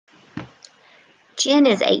Jen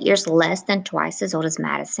is 8 years less than twice as old as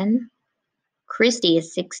Madison. Christy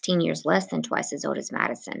is 16 years less than twice as old as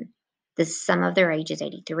Madison. The sum of their age is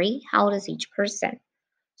 83. How old is each person?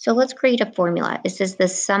 So let's create a formula. It says the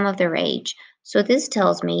sum of their age. So this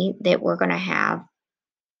tells me that we're going to have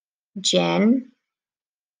Jen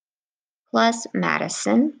plus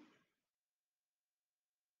Madison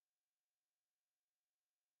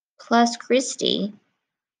plus Christy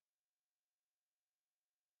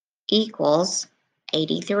equals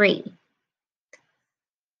 83.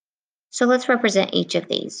 So let's represent each of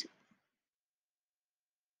these.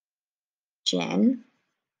 Jen,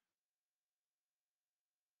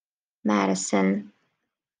 Madison,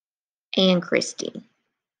 and Christy.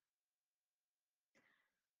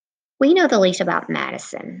 We know the least about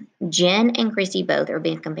Madison. Jen and Christy both are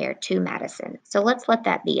being compared to Madison. So let's let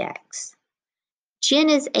that be X. Jen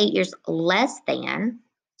is 8 years less than,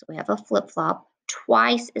 so we have a flip-flop,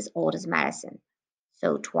 twice as old as Madison.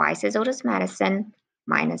 So twice as old as Madison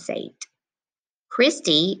minus 8.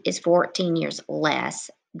 Christy is 14 years less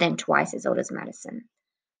than twice as old as Madison.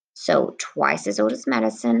 So twice as old as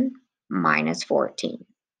Madison minus 14.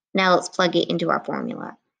 Now let's plug it into our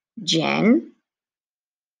formula. Jen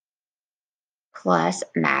plus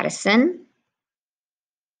Madison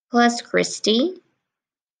plus Christy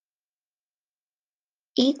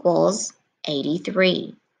equals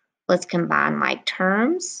 83. Let's combine like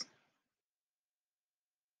terms.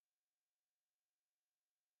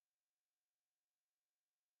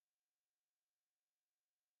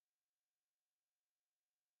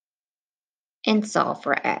 And solve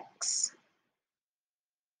for X.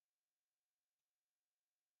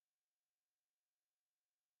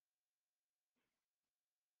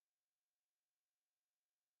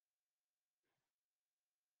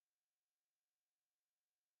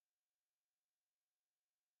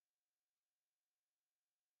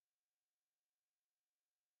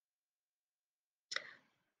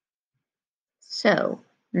 So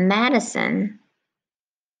Madison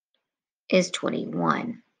is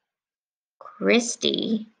 21.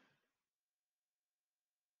 Christy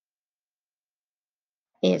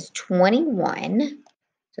is 21.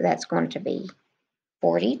 So that's going to be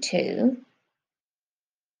 42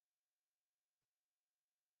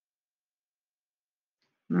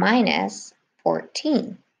 minus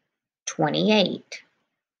 14, 28.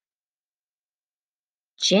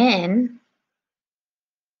 Jen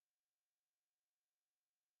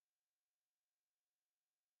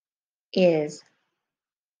is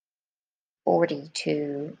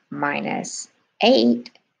 42 minus 8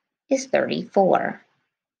 is 34.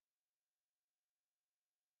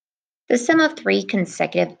 The sum of three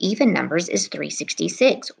consecutive even numbers is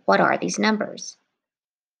 366. What are these numbers?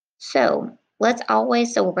 So we're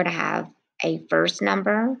going to have a first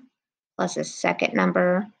number plus a second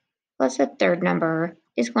number plus a third number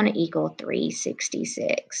is going to equal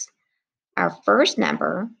 366. Our first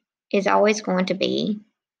number is always going to be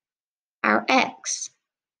our X.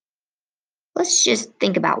 Let's just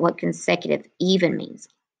think about what consecutive even means.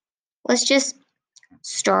 Let's just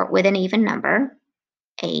start with an even number,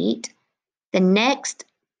 8. The next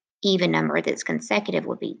even number that's consecutive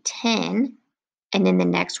would be 10, and then the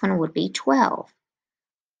next one would be 12.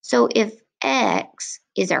 So if X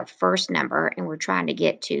is our first number and we're trying to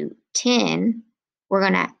get to 10, we're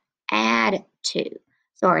going to add 2.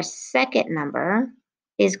 So our second number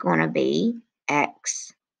is going to be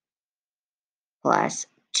X plus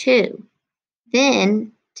 2.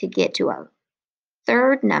 Then to get to our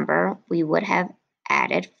third number, we would have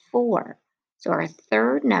added 4. So our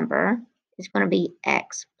third number is going to be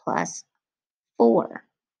X plus 4.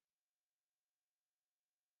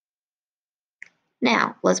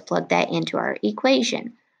 Now, let's plug that into our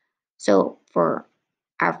equation. So for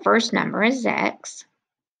our first number is X,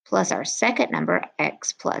 plus our second number,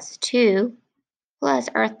 X plus 2, plus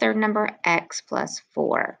our third number, X plus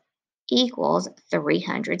 4, equals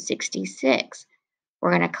 366. We're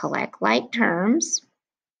going to collect like terms.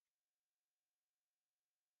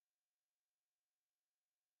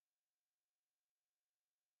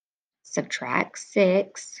 Subtract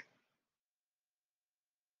 6.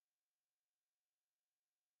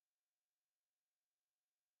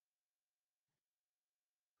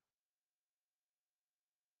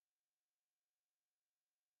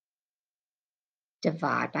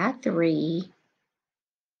 Divide by 3.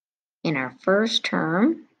 And our first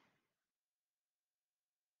term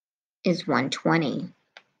is 120.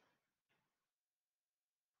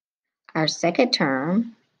 Our second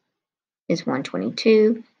term is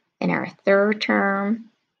 122. And our third term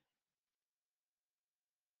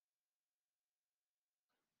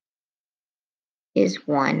is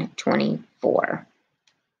 124.